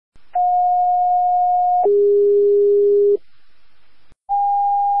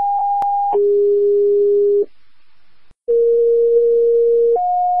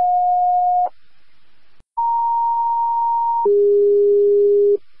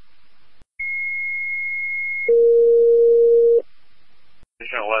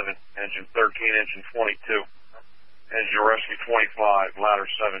11, engine 13, engine 22. Engine rescue 25, ladder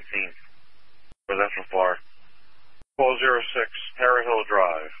 17. Residential fire. 1206, Terra Hill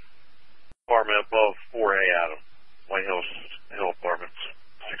Drive. Apartment above 4A Adam. White Hills Hill Apartments,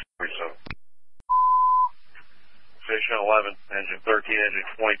 637. Station 11, engine 13, engine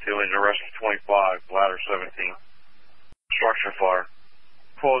 22, engine rescue 25, ladder 17. Structure fire.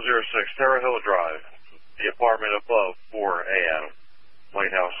 1206, Terra Hill Drive. The apartment above 4A Adam.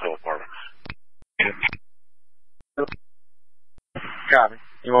 White House Hill Apartments. Copy.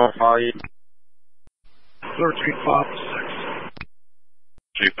 You want to follow you? 13-5-6.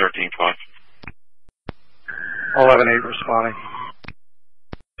 See 13-5. 11-8 responding.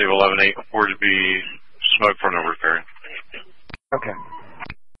 Leave 11-8, reported to be smoke from the roof area. Okay.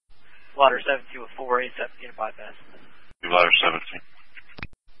 Ladder 17 with 4A, 17 to bypass. Leave ladder 17.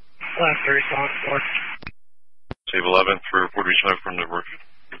 Last 3, Concord. Save 11, 3, report to be smoke from the roof.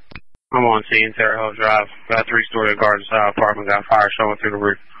 I'm on scene, Terra Hill Drive. Got a 3-story garden style apartment, got fire showing through the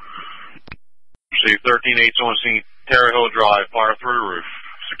roof. Receive 13-8's on scene, Terra Hill Drive, fire through the roof,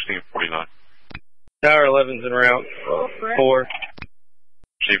 1649. Tower 11's en route. 4.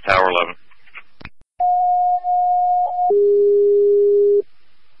 Receive Tower 11.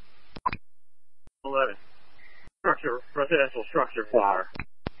 Residential structure fire.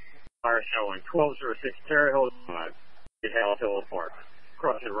 Fire showing 1206 Terra Hill Drive, White Hill Apartment.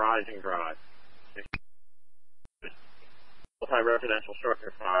 Crossing Rising Drive. Multi-residential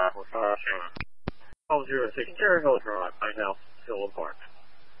structure fire with fire showing 1206 Terra Hill Drive, White House Hill Apartment.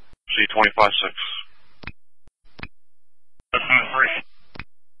 See 25-6.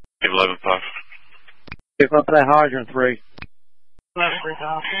 11-5. Pick up that hydrant 3. Last 3,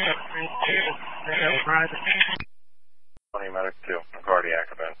 Concord. 20 medic 2,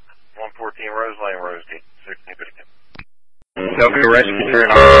 cardiac event. 114 Rose Lane, Rose D, 1650. Tokyo Rescue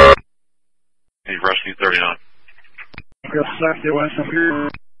 39. Need rescue 39. Good left, it went up here.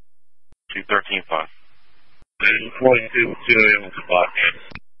 See 13-5. Engine 22, 2 in spot.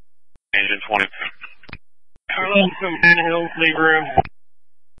 Engine 22. Carlin from Hill, leave room.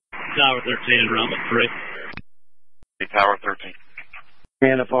 Tower 13, round 3. See Tower 13.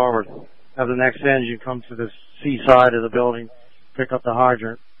 Command forward. Have the next engine come to the C side of the building. Pick up the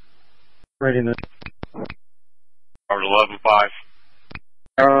hydrant. Right in the... Tower 11-5.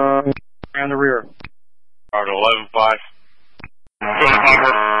 Around the rear. Tower 11-5.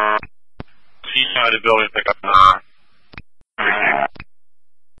 C side of the building, pick up.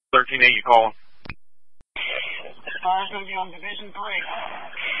 13-8, you calling? Fire's going to be on Division 3.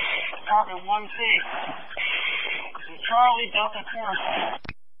 Apartment 1C. This is Charlie Delta 4.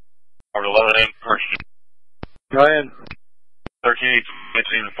 Tower 11-8, person. Go ahead. 13-8,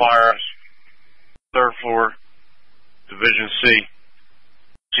 it's in the fire. 3rd floor, Division C.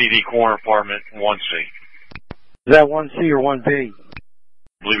 CD corner apartment 1C. Is that 1C or 1B? I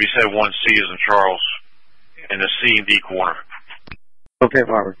believe he said 1C is in Charles. In the C and D corner. Okay,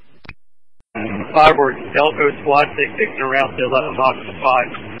 forward. Forward, Delco Squad 66 and route to 11 box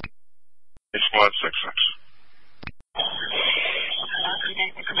 5. It's Squad 66.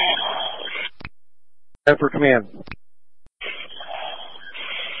 Head for command. We'll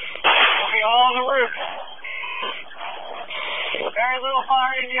be all on the roof. Very little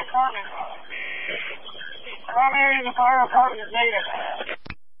fire in the apartment. Primary in the fire apartment is native.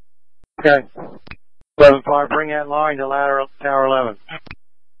 Okay. 11-5, bring that line to ladder Tower 11.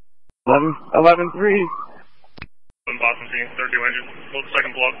 11-3. Boston team, 32 engine. Hold the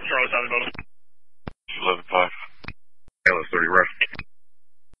second block, Charlie side of the building. 11-5. LS 30 rest.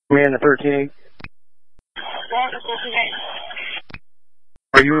 Command to 13-8.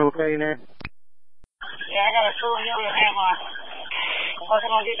 Are you okay in there? Yeah, I got a screw here with a hand line. I'm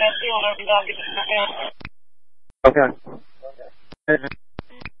working on getting that sealed up and I'll get this back out. Okay.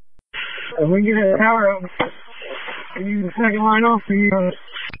 And we get the power up. Can you use the second line off for you?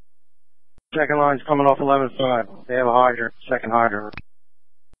 Second line's coming off 11-5. They have a hydrant, second hydrant.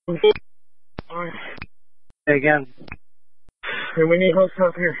 Alright. Say again. And we need hooks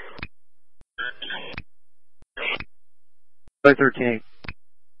up here. Play 13-8.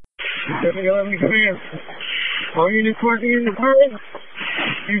 11 command. All units working in the apartment.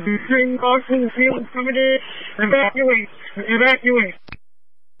 Use the string box in the field coming in. Evacuate. Evacuate.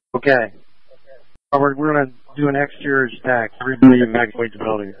 Okay. Robert, we're going to do an exterior attack. Everybody evacuate the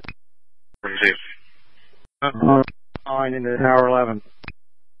building. Receive. Line into Tower 11.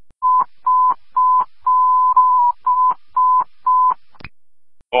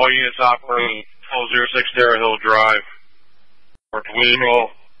 All units operating 1206 Terra Hill Drive. Or to withdraw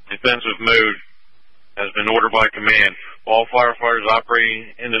defensive mode. has been ordered by command. All firefighters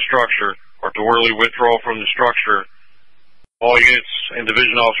operating in the structure are to orderly withdraw from the structure. All units and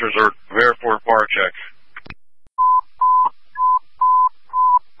division officers are prepared for a fire check.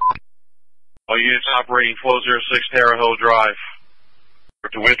 All units operating 1206 Terra Hill Drive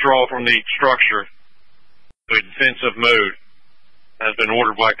are to withdraw from the structure to a defensive mode. Has been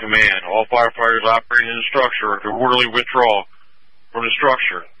ordered by command. All firefighters operating in the structure are to orderly withdraw from the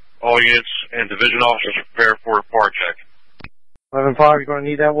structure. All units and division officers are prepared for a fire check. 11-5, you're going to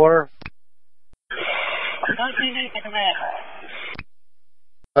need that water? 13 to command.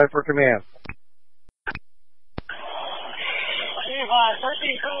 Right for command.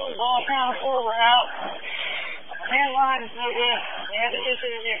 13 calls, all count 4, we're out. Command line is no good. We have to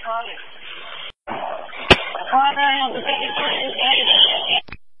issue the economy.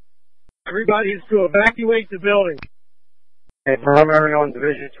 Everybody is to evacuate the building. Okay, primary on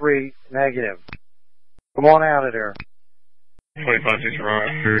Division 3, negative. Come on out of there. 25-6,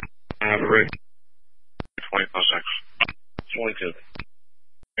 right. Have it ready. 20-6. 22.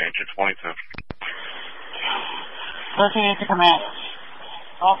 Engine 22. 13 to command.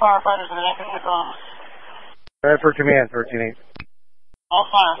 All firefighters are evacuated from. Right for command, 13-8. All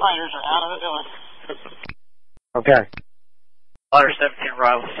firefighters are out of the building. Okay. Ladder 17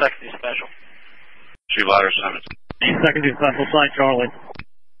 arrival, second special. Shoot ladder 7. Second is special side, Charlie.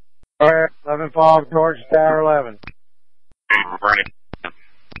 Alright, 11-5, George, Tower 11. We're burning.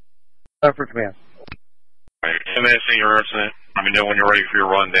 Right for command. Alright, 10 minutes in your incident. Let me know when you're ready for your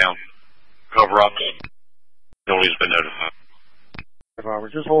rundown. Cover up. Building's been notified.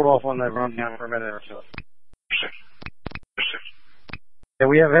 Just hold off on that rundown for a minute or so. 6. Yeah,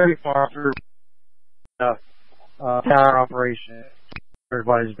 we have heavy fire through tower operation.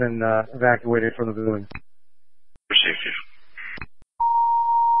 Everybody's been evacuated from the building. Received you.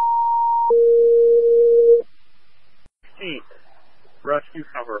 East, rescue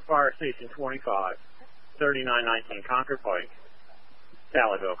cover, fire station 25, 3919 Concord Pike,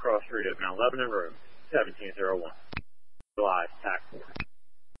 Sallyville, cross street of Mount Lebanon Road, 1701. July, tax.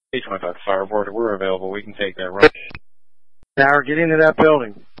 825 Fireboard, we're available. We can take that run. Tower, get into that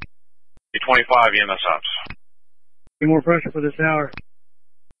building. 25 EMS ops. Any more pressure for this tower?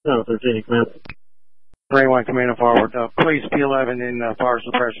 No, 13, command. 21 command forward. Please P11 in fire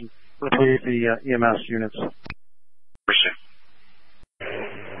suppression. Please the EMS units. Received.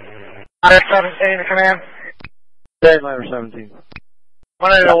 Ladder 17 to command. Okay, ladder 17.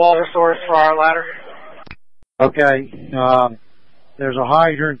 One of the water source for our ladder. Okay, there's a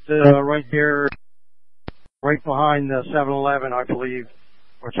hydrant right there, right behind the 7-Eleven, I believe.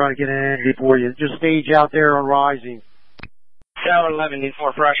 We're trying to get in before you. Just stage out there on rising. 7-Eleven needs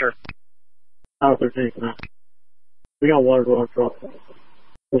more pressure. Tower 13, command. We got water going truck.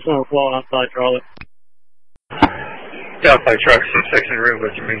 There's no flowing outside, Charlie. Outside truck, 6 in room,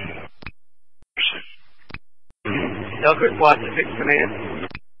 what you mean? Delta Squad 6 command.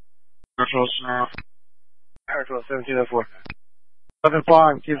 Control 1704.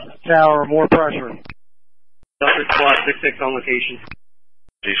 11-5 gives the tower more pressure. Delta Squad 6 on location.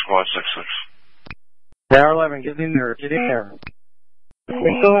 D squad 6-6. Tower 11, get in there, get in there.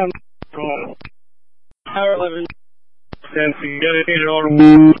 We still have Tower 11. Sensing, get it in on.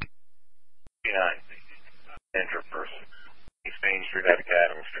 9. Enter person. East Main Street at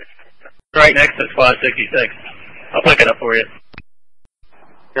Academy Street. Right next to Squad 66. I'll pick it up for you.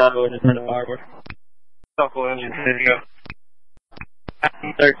 Got to turn to Fireboard. Buckle engine, there you go.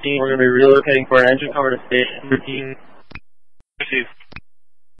 13, we're going to be relocating for an engine cover to station 13. Receive.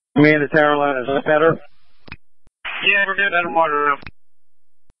 Command to Tower 11, is that better? Yeah, we're good. Better water room.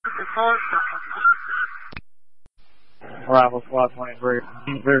 Arrival Squad 23.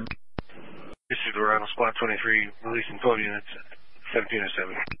 This is Arrival Squad 23, releasing 12 units,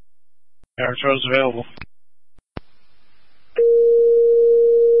 1707. Tower shows available.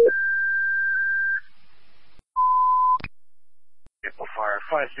 Vehicle fire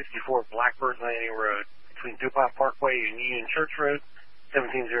 564 Blackbird Landing Road, between DuPont Parkway and Union Church Road,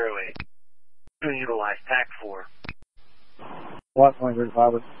 1708. To utilize TAC 4. Squad 23,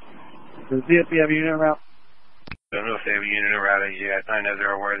 Robert. Does the DSP have a unit route? Don't know if they have a unit around it yet. I know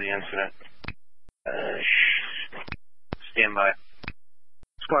they're aware of the incident. Stand by.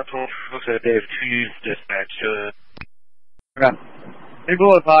 Squad 12 looks like they have 2 units dispatched. Okay. Hey,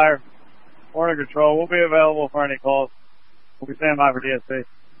 bullet fire. Morning control. We'll be available for any calls. We'll be standing by for DSP.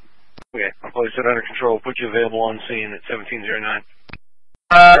 Okay, I'll place it under control. Put you available on scene at 1709.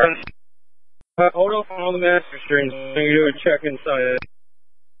 Hold off on all the master strings. I'm going to do a check inside.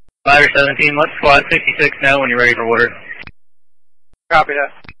 Ladder 17, let Squad 66 know when you're ready for water. Copy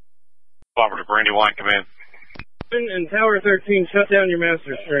that. Cooperative, Brandywine, command. And Tower 13, shut down your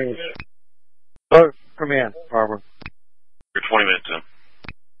master strings. Oh, command, Barbara. You're 20 minutes in.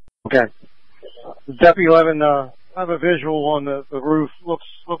 Okay. Deputy 11, I have a visual on the roof.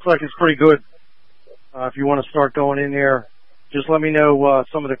 Looks like it's pretty good. If you want to start going in there, just let me know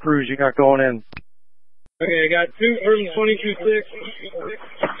some of the crews you got going in. Okay, I got 2 from 22-6,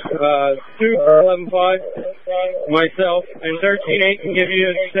 2 for 11-5, myself, and 13-8 can give you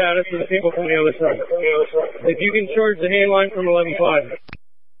a status of the people from the other side. If you can charge the hand line from 11-5.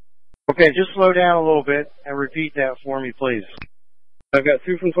 Okay, just slow down a little bit and repeat that for me, please. I've got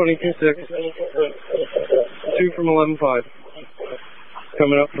 2 from 22-6, 2 from 11-5,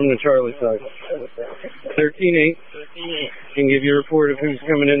 coming up from the Charlie side. 13-8 can give you a report of who's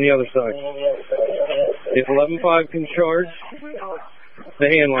coming in the other side. If 11-5 can charge the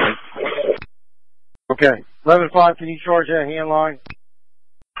hand line. Okay, 11-5, can you charge that hand line?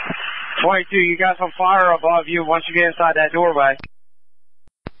 22, you got some fire above you once you get inside that doorway.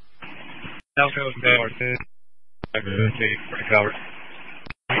 Delco Tower 2. Recovered.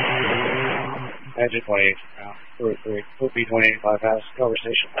 Engine 28, 3. B 28, bypass, cover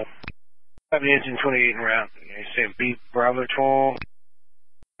station. Have the engine 28 around. You say B Bravo 12.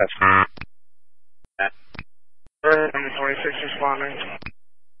 That's number 26 responding.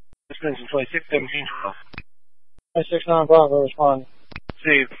 This engine 26, 17, 12. 6-9 Bravo, respond.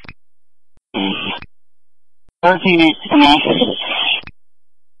 Steve. 13-8, command.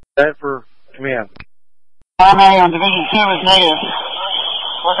 That for command. Primary on Division 2 is negative.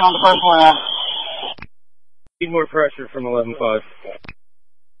 Working on the first one now. Need more pressure from 11-5.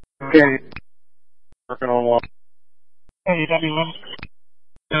 Okay. Working on one. Hey, W11.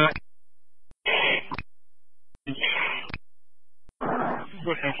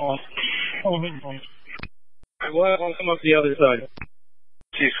 We'll have one come up the other side.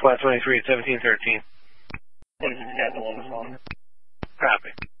 Chief Squad 23 at 1713.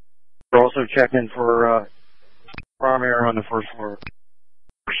 Copy. We're also checking for primary on the first floor.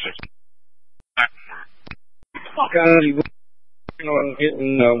 Kind of working on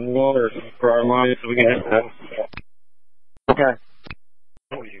getting water for our mines so we can have that. Okay.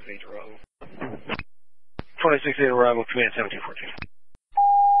 26-8 arrival, command 1714.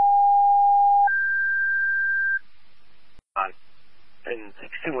 An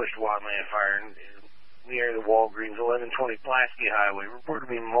extinguished wildland fire near the Walgreens 1120 Pulaski Highway. Reported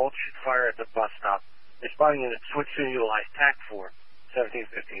to be mulch fire at the bus stop. Responding unit switch to utilize TAC 4,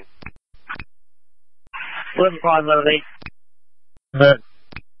 1715. 11-5, 11-8. Good.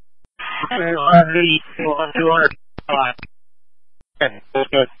 200. Okay, that's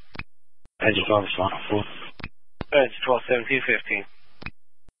good. Engine 12 slot 4. Engine 12, 1715.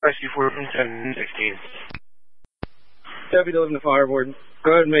 Rescue 4 from 1716. Deputy 11 to Fireboard.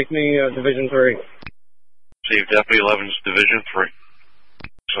 Go ahead and make me Division 3. Chief Deputy 11's Division 3.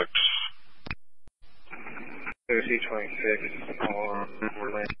 6. C-26,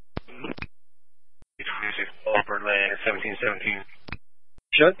 Overland. C-26, Overland, 1717.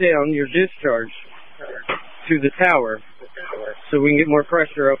 Shut down your discharge to the tower so we can get more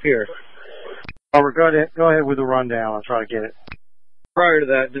pressure up here. Robert, go ahead with the rundown. I'll try to get it. Prior to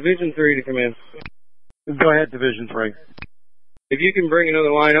that, Division 3 to come in. Go ahead, Division 3. If you can bring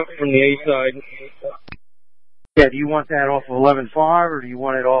another line up from the A side. Yeah, do you want that off of 11-5 or do you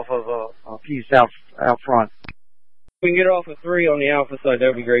want it off of a piece out front? If we can get off of 3 on the Alpha side, that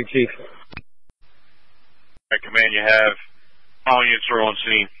would be great, Chief. At command, you have all units are on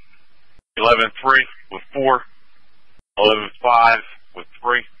scene. 11-3 with 4. 11-5 with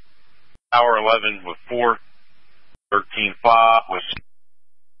 3. Tower 11 with 4. 13-5 with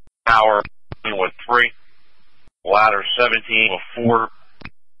Tower 11 with 3. Ladder 17 with 4.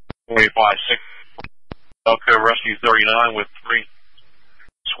 25-6. Elko Rescue 39 with 3.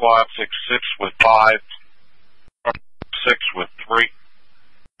 Squad 6-6 with 5. 6 with 3.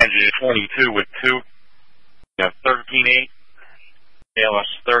 Engine 22 with 2. You have 13-8. ALS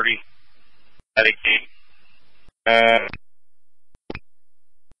 30. Medic 8.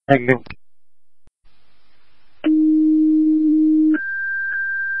 Thank you.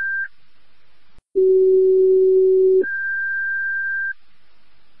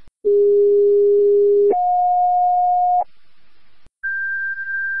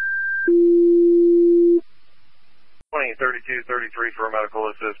 Twenty 32-33 for a medical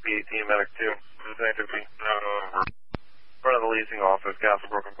assist, P18 medic 2. Activity over. Front of the leasing office,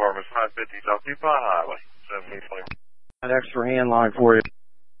 Castlebrook Apartments, 550 South DuPont Highway, 1720. An extra hand line for you.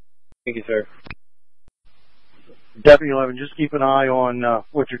 Thank you, sir. Deputy 11, just keep an eye on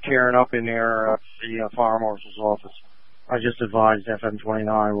what you're tearing up in there, the fire marshal's office. I just advised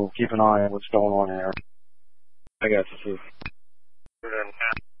FM29. We'll keep an eye on what's going on there. I got you, Chief.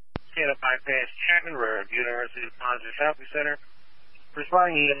 Stand up bypass Chapman Road, University of Positive Shopping Center.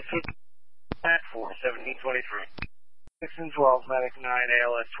 Responding in Pack 4, 1723. 6 and 12, Medic 9,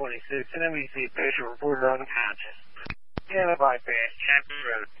 ALS 26, and MBC patient reported unconscious. Stand up bypass Chapman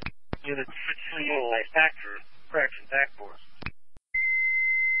Road, Unit 6 utilized Pack 4, correction Pack Force.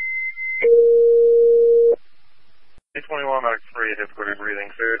 821 Medic 3, difficulty breathing,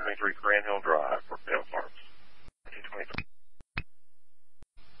 23 Grand Hill Drive, Brookdale Farms. 1923.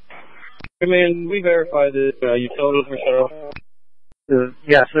 Command, we verified that utilities were shut off.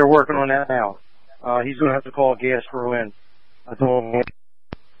 Yes, they're working on that now. He's going to have to call gas crew in. I told him.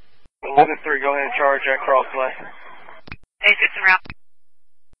 11-3, go ahead and charge that crossway. A6 en route.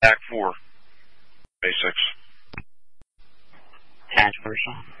 Pack 4, A6. Hatch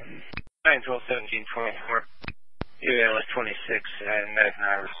person. 9, 12, 17, 24. ALS 26 and Medic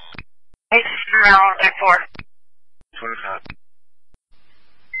 9. A6 en route, Pack 4. 25.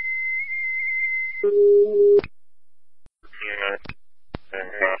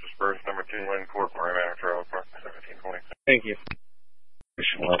 Office Birth, number 2, Lynn Court, Paramount Trail, 1720. Thank you.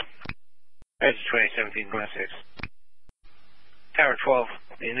 That's 2017-26. Tower 12,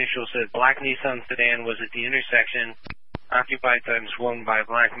 the initial said black Nissan sedan was at the intersection. Occupied times 1 by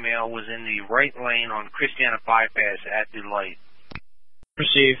black male was in the right lane on Christiana bypass at the light.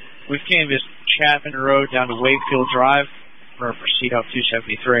 Receive. We've canvassed Chapman Road down to Wakefield Drive for proceed up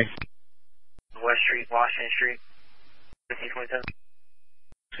 273. West Street, Washington Street, 1527.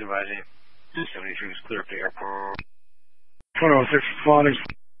 Supervising 273 was clear up to airport. 106 responders.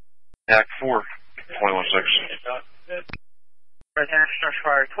 Pack 4, 21-6. Right there, structure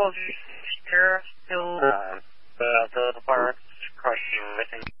fire 12 Terra, still the fire crushing,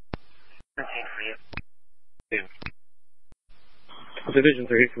 missing 13 for you. Division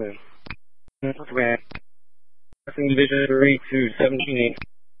 3, command. Command. Passing Division 3 to 17-8.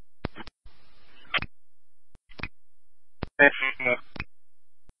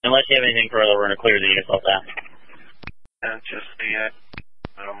 Unless you have anything further, we're going to clear the airfield out. That's just the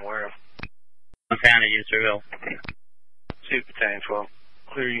that I'm aware of. I'm found it, Userville. Suit Battalion 12.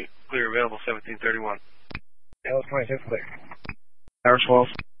 Clear available 1731. ALS 26 clear. Tower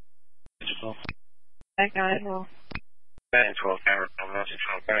 12. Back 9, well. Battalion 12, camera, message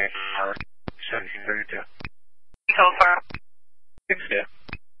from Battalion 1732. So far. 6, yeah.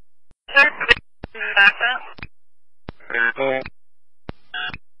 Sir, back up.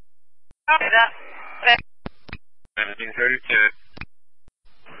 Copy that. 1732.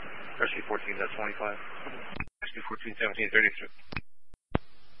 Rescue 14, that's 25. Rescue 14,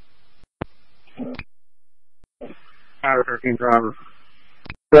 1733. Tower 13 driver.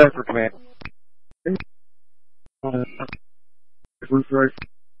 Back for command. Roof right.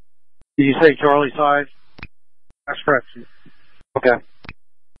 Did you say Charlie side? That's correct. Okay.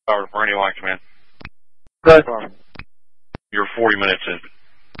 Tower, Bernie Line Command. Good. You're 40 minutes in.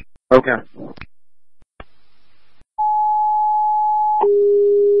 Okay.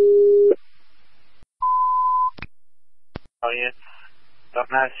 South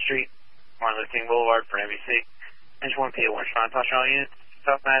Madison Street, Martin Luther King Boulevard for NBC. Engine 1P, Orange Fine Touch all units.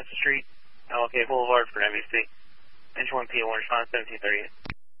 South Madison Street, LK Boulevard for NBC. Engine 1P, Orange Fine 1738.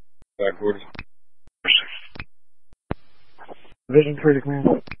 Backward. 6. Division 3 to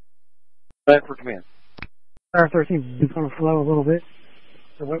command. Back for command. Tower 13 is going to flow a little bit,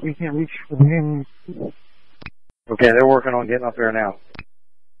 so what we can't reach with him. Okay, they're working on getting up there now.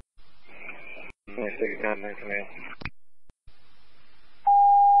 Nice, take it down there, command.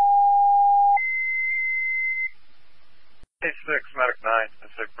 A6, Medic 9, a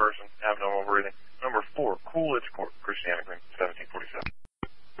sick person, abnormal breathing. Number 4, Coolidge Court, Christiana Green, 1747.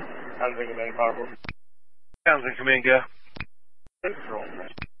 How's the command powerful? Sounds in command, go. Control.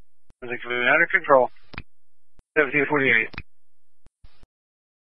 Sounds in command, under control. 1748.